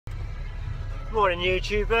Morning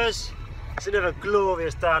YouTubers, it's another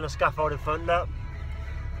glorious day on the scaffolding front, look.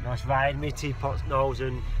 Nice rain, me Teapot's nose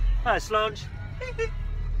and slonge.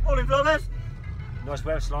 Morning vloggers. Nice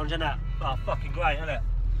weather slonge, isn't it? Oh, fucking great, isn't it?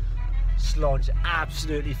 Slonge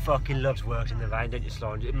absolutely fucking loves working in the rain, don't you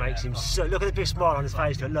Slonge? It makes him so, look at the big smile on his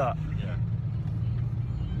face, look. Yeah.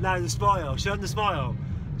 Now the smile, show him the smile.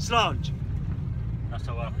 Slonge. That's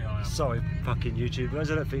how happy I am. Sorry fucking YouTubers,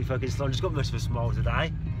 I don't think fucking Slonge has got much of a smile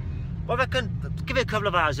today. Well, I reckon, give it a couple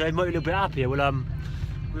of hours though, he might be a little bit happier. We'll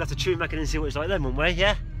have to tune back in and see what it's like then, won't we?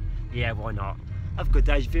 Yeah? Yeah, why not? Have a good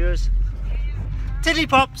day, viewers. Tiddly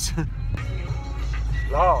pops!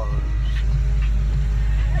 Slonge.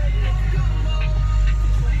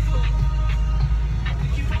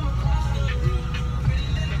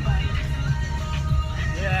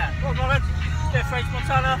 Yeah. Well, Robert, bit of French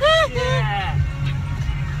Montana. Yeah.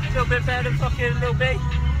 A little bit better than fucking Lil B.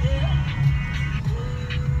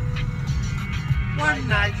 One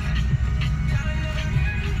night.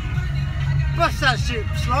 What's that shit,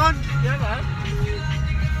 Slonge? Yeah, man.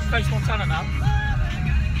 French Montana now.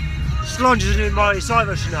 Slonge isn't in Miley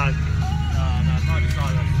Cyrus, you know. No, Miley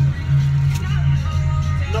Cyrus.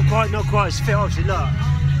 Not quite as fit, obviously, look.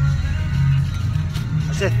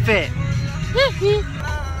 I said fit.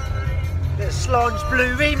 Little Slonge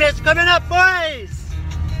Blue remix coming up, boys!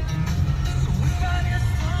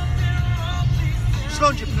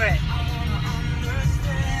 Slonge, you prick.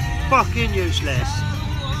 Fucking useless.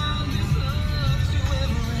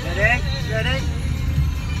 Ready? Ready?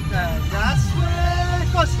 That's it.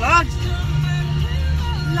 Go on, Slonge.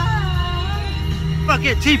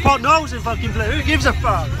 Fucking Teapot nose in fucking blue. Who gives a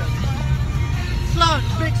fuck? Slonge,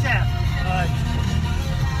 fix it.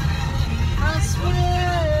 That's it.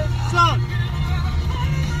 Slonge.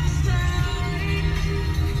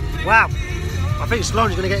 Wow. I think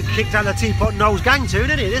Slonge's going to get kicked out of the Teapot nose gang too,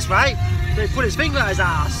 isn't he? This rate. They put his finger at his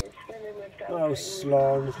ass. Oh,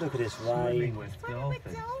 Slonge, look at this rain.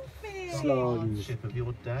 Slonge. Ship of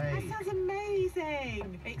your day. That sounds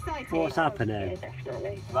amazing. Exciting. What's happening?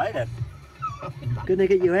 Raining. Gonna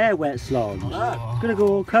get your hair wet, Slonge. Oh. Gonna go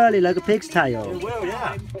all curly like a pig's tail. It will,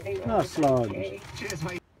 yeah. Oh, Slonge. Cheers,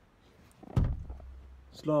 mate.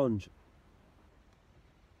 Slonge.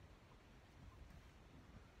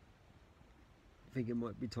 I think it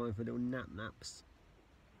might be time for little naps.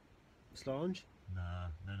 Slonge? Nah,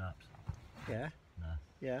 no naps. Yeah? Nah.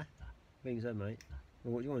 Yeah? Nah. Think so, mate.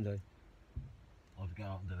 Well, what do you want to do? I'll go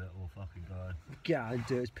out and do it or fucking go on. Get out and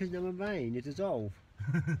do it. It's pissing down my rain. You dissolve.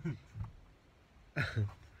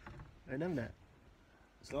 Ain't having that.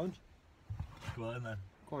 Slonge? Go on, man.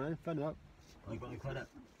 Go on then, fun up. I got any credit?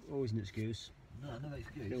 Always an excuse. No, no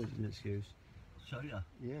excuse. Always an excuse. Show ya.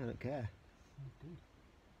 Yeah, I don't care.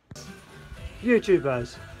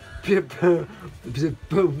 YouTubers.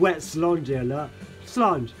 Wet Slonge here, look.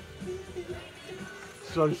 Slonge.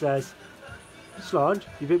 Slonge says, Slonge,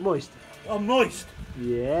 you a bit moist? I'm moist.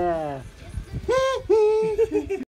 Yeah.